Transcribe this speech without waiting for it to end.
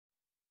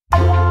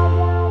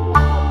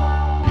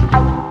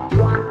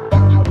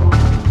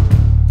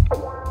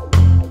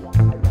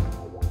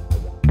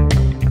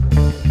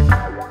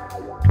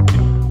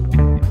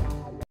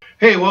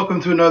Hey, welcome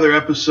to another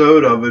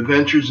episode of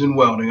Adventures in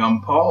Welding.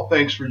 I'm Paul.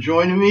 Thanks for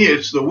joining me.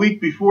 It's the week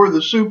before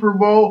the Super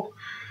Bowl,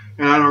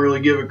 and I don't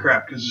really give a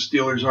crap because the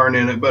Steelers aren't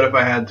in it. But if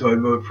I had to,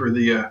 I'd vote for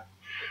the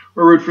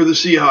or root for the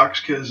Seahawks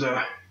because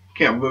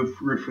can't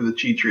root for the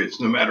Patriots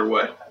no matter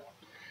what.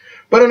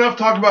 But enough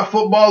talk about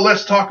football.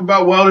 Let's talk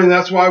about welding.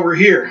 That's why we're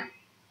here.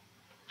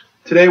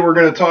 Today we're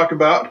going to talk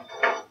about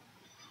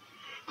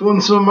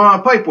doing some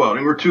pipe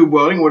welding or tube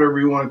welding, whatever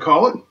you want to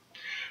call it.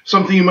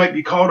 Something you might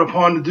be called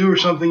upon to do or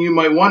something you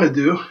might want to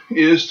do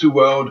is to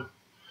weld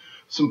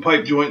some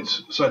pipe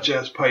joints such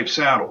as pipe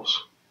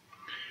saddles.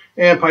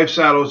 And pipe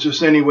saddles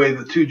just any way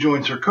the two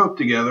joints are coped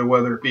together,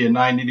 whether it be a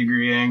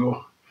 90-degree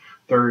angle,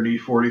 30,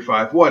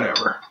 45,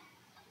 whatever.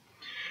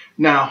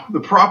 Now,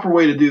 the proper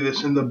way to do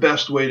this and the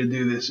best way to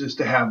do this is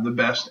to have the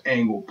best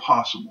angle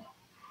possible.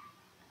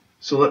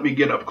 So let me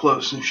get up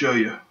close and show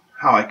you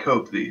how I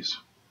cope these.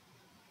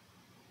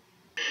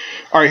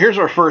 All right, here's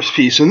our first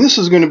piece, and this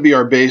is going to be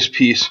our base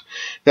piece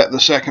that the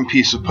second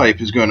piece of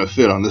pipe is going to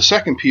fit on. The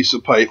second piece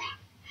of pipe,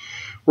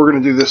 we're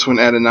going to do this one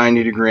at a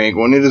 90-degree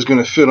angle, and it is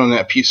going to fit on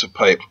that piece of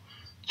pipe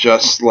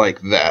just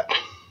like that.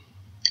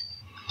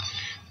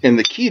 And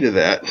the key to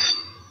that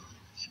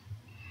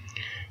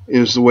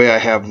is the way I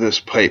have this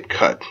pipe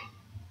cut.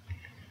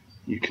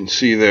 You can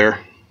see there,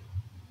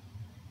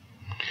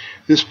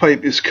 this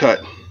pipe is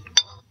cut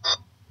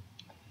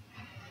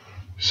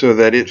so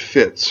that it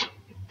fits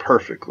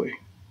perfectly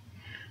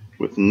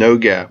with no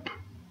gap.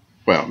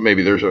 Well,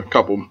 maybe there's a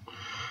couple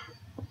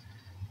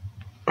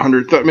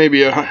hundred,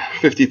 maybe a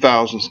 50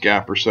 thousandths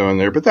gap or so in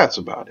there, but that's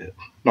about it.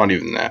 Not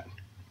even that.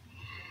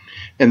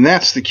 And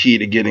that's the key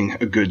to getting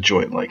a good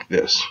joint like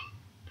this.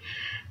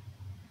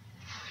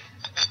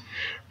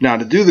 Now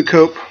to do the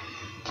cope,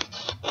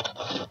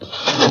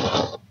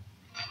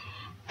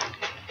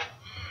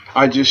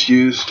 I just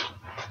used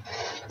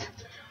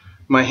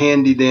my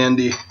handy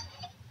dandy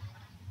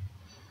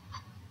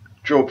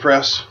drill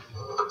press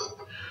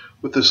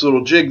with this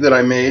little jig that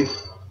I made.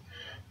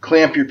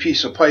 Clamp your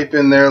piece of pipe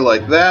in there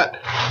like that.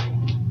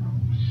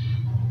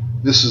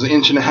 This is an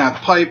 1.5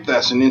 inch pipe.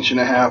 That's an 1.5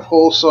 inch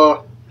hole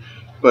saw.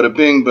 Bada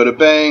bing, bada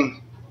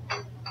bang.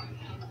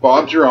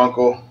 Bob's your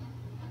uncle.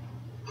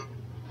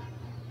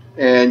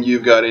 And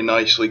you've got a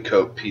nicely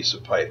coped piece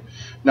of pipe.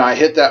 Now I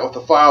hit that with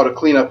a file to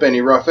clean up any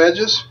rough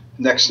edges.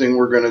 Next thing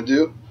we're going to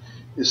do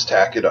is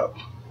tack it up.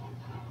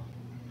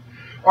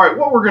 Alright,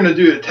 what we're going to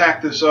do to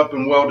tack this up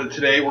and weld it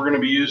today, we're going to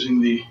be using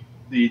the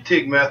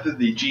TIG method,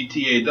 the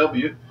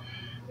GTAW,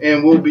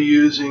 and we'll be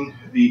using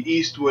the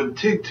Eastwood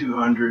TIG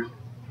 200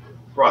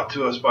 brought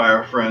to us by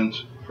our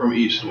friends from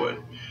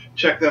Eastwood.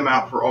 Check them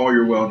out for all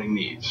your welding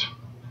needs.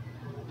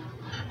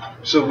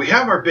 So we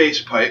have our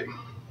base pipe,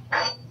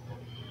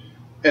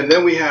 and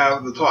then we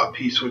have the top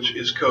piece which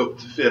is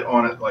coped to fit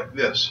on it like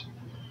this.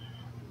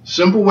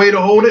 Simple way to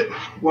hold it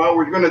while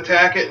we're going to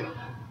tack it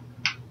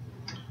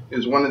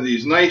is one of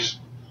these nice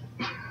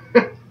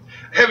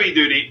heavy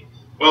duty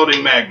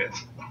welding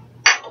magnets.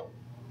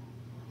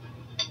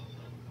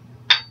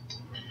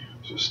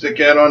 So stick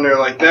that on there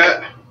like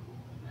that.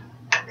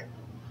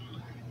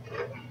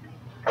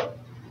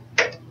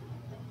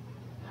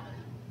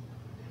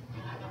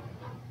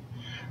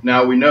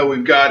 Now we know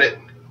we've got it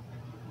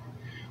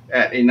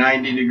at a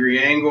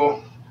 90-degree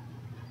angle.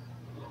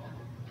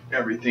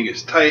 Everything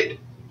is tight.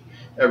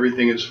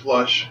 Everything is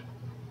flush.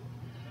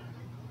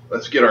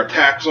 Let's get our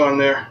tacks on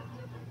there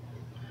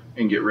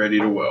and get ready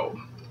to weld.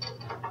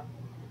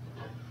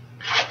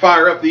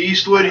 Fire up the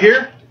Eastwood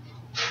here.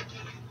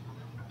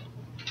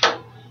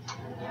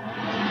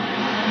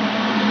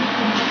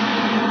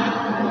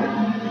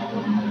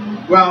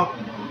 Well,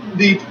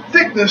 the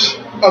thickness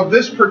of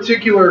this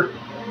particular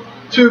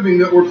tubing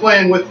that we're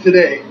playing with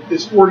today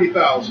is 40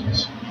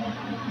 thousandths.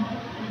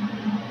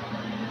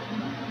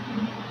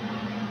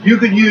 You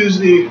could use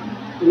the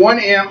 1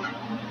 amp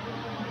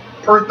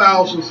per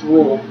thousandth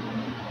rule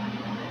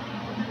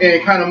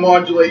and kind of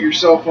modulate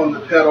yourself on the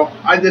pedal.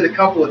 I did a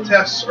couple of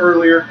tests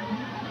earlier,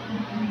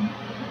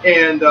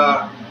 and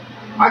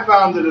I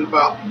found that at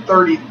about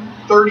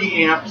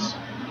 30 amps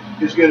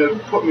is going to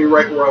put me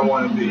right where I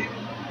want to be.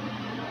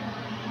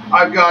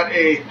 I've got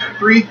a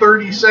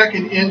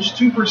 3/32 inch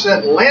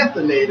 2%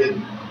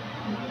 lanthanated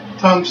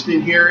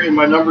tungsten here in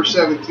my number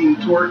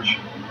 17 torch.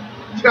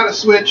 It's got a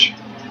switch.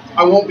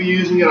 I won't be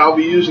using it. I'll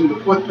be using the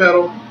foot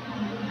pedal.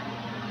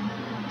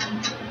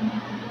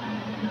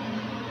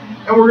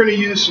 And we're going to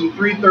use some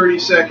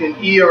 3/32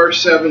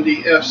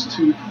 ER70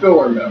 S2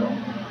 filler metal.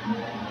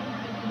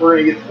 We're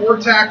going to get 4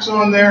 tacks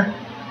on there.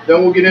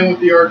 Then we'll get in with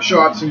the arc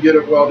shots and get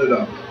it welded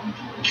up.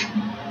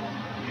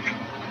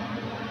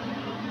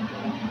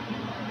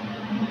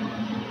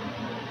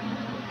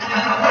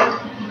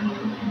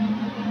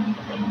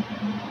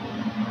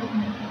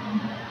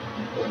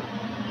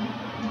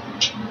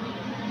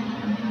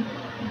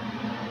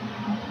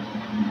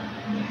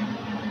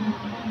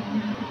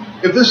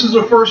 If this is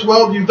the first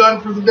weld you've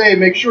done for the day,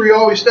 make sure you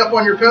always step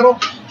on your pedal,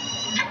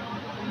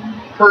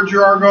 purge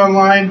your argon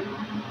line,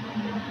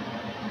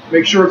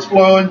 make sure it's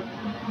flowing.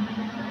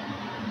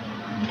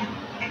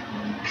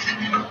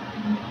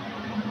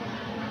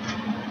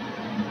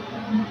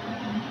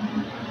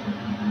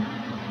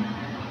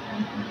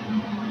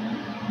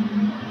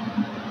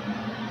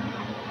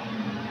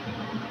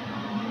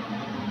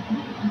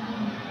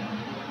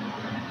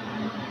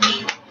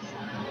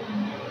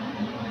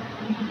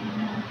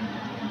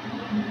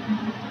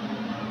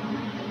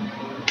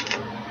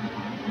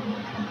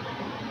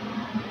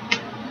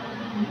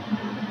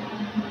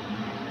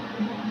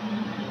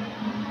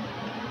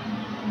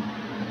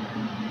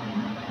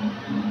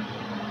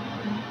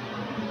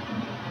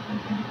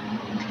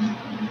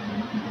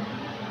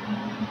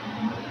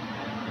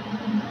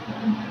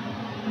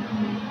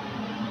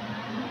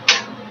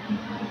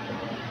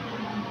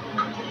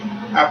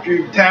 After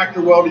you've tacked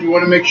or welded, you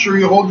want to make sure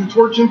you hold your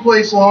torch in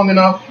place long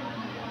enough.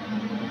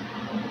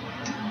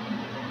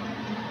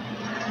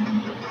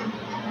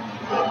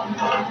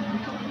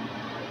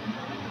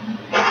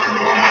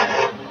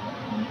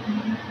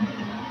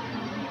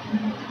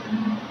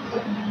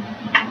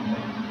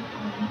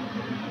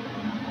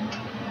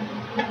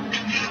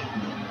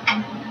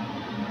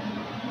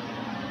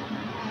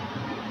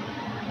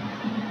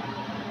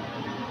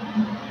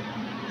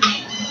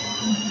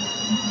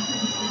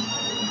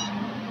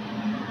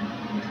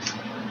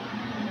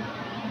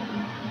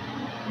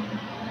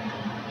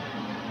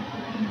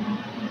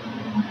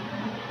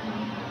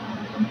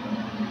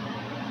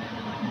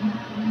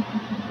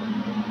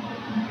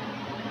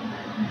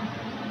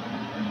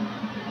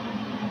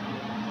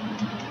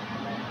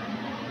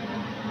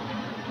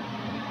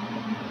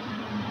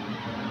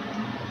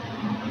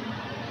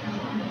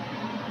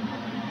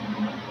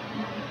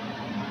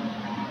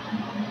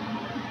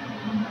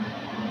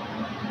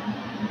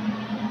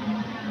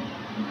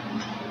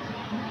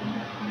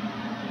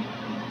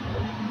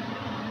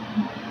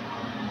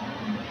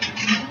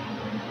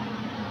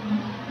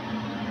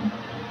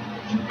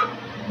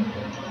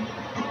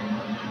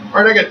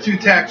 Alright, I got 2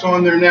 tacks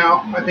on there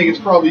now. I think it's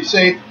probably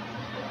safe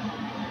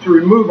to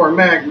remove our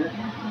magnet.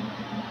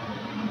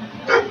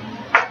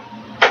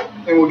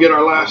 And we'll get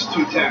our last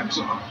 2 tacks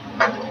on.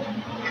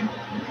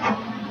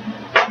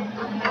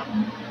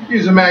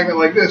 Use a magnet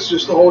like this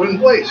just to hold it in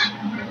place.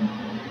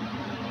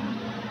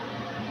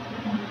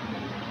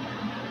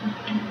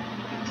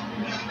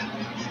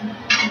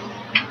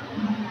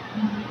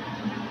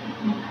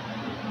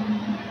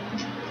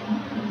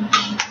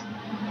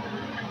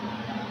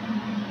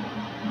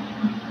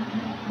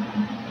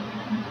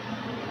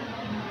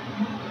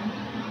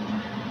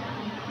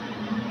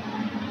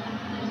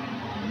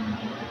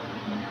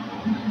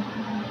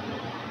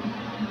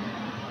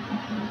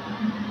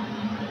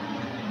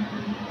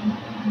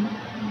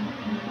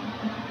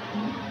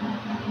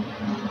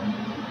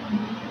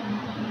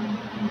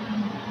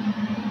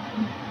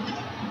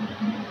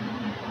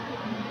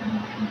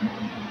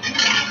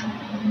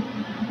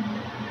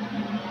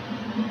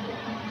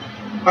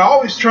 I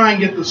always try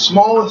and get the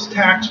smallest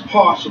tacks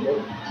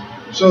possible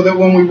so that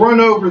when we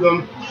run over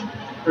them,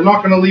 they're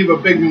not going to leave a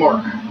big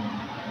mark.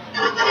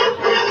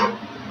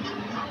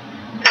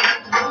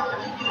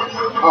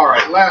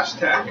 Alright, last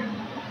tack.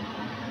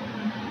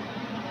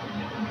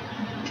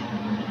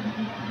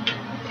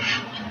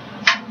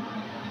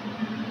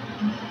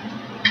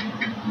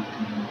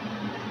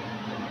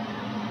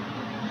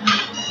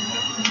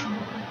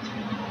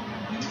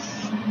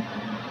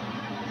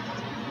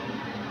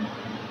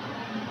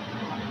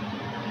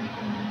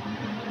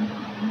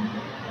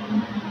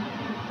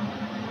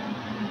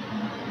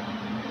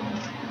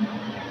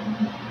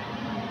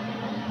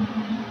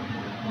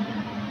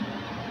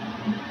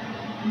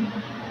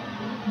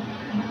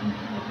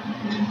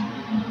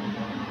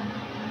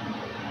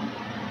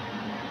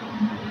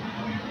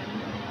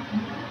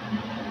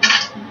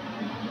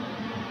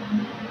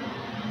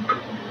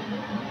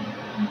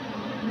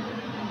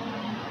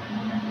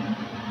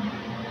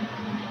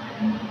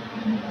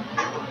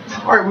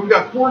 Alright, we've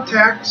got 4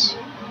 tacks,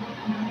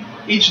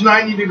 each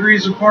 90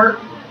 degrees apart,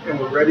 and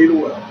we're ready to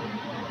weld.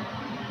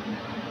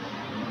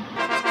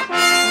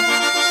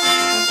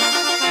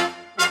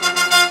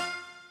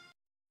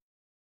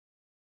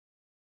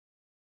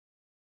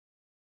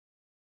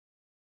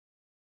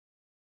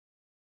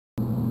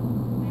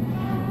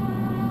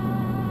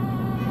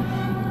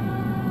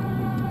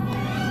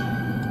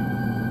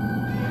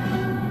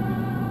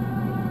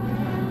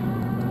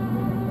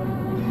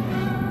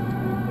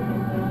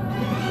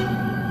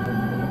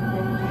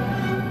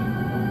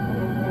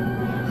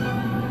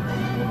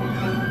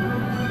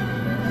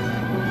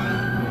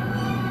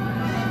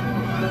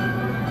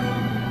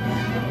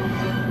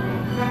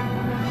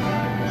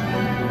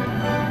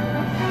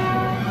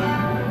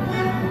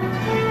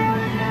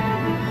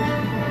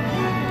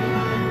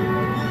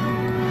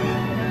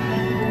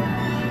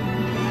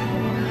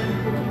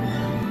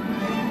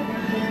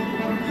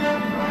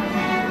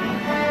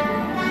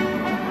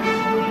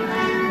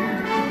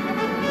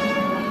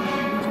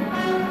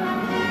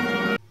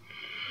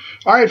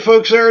 Alright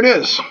folks, there it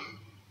is.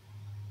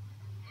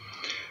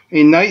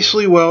 A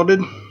nicely welded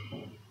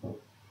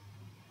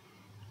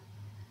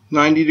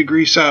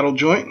 90-degree saddle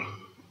joint.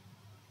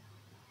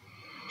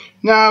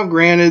 Now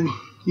granted,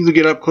 you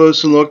get up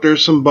close and look,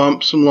 there's some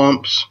bumps, some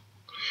lumps.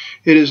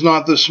 It is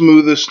not the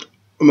smoothest,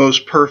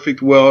 most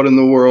perfect weld in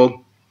the world.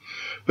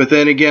 But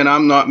then again,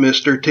 I'm not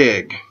Mr.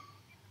 TIG.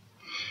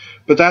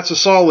 But that's a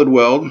solid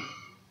weld.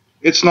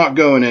 It's not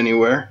going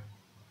anywhere.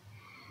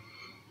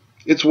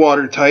 It's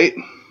watertight.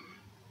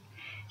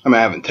 I mean,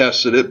 I haven't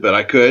tested it, but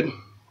I could.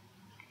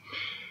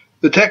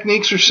 The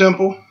techniques are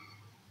simple,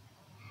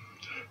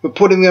 but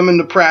putting them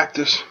into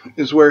practice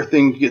is where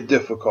things get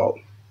difficult.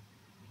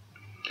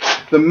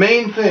 The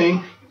main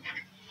thing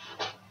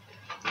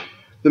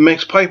that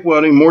makes pipe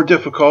welding more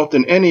difficult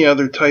than any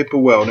other type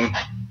of welding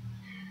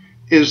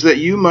is that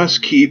you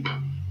must keep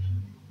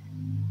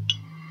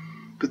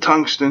the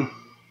tungsten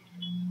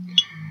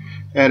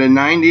at a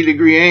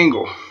 90-degree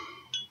angle.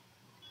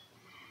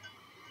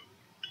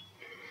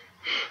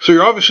 So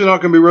you're obviously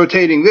not going to be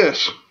rotating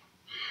this.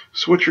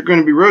 So what you're going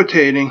to be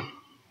rotating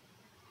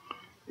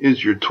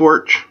is your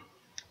torch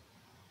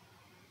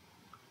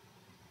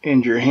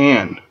and your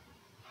hand.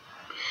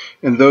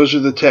 And those are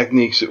the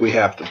techniques that we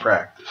have to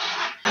practice.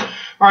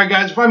 Alright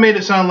guys, if I made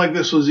it sound like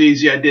this was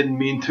easy, I didn't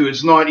mean to.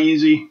 It's not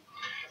easy.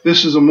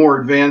 This is a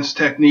more advanced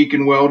technique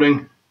in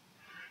welding,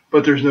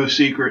 but there's no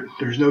secret.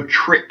 There's no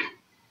trick.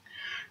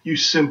 You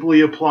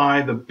simply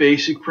apply the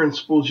basic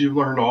principles you've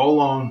learned all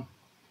along,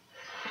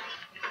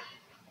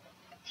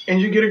 and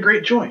you get a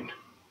great joint.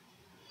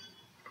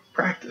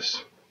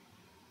 Practice.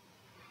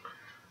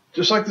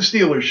 Just like the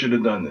Steelers should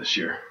have done this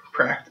year.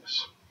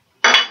 Practice.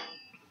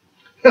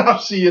 I'll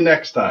see you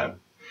next time.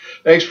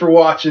 Thanks for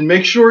watching.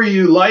 Make sure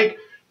you like,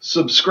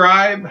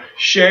 subscribe,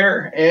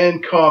 share,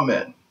 and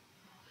comment.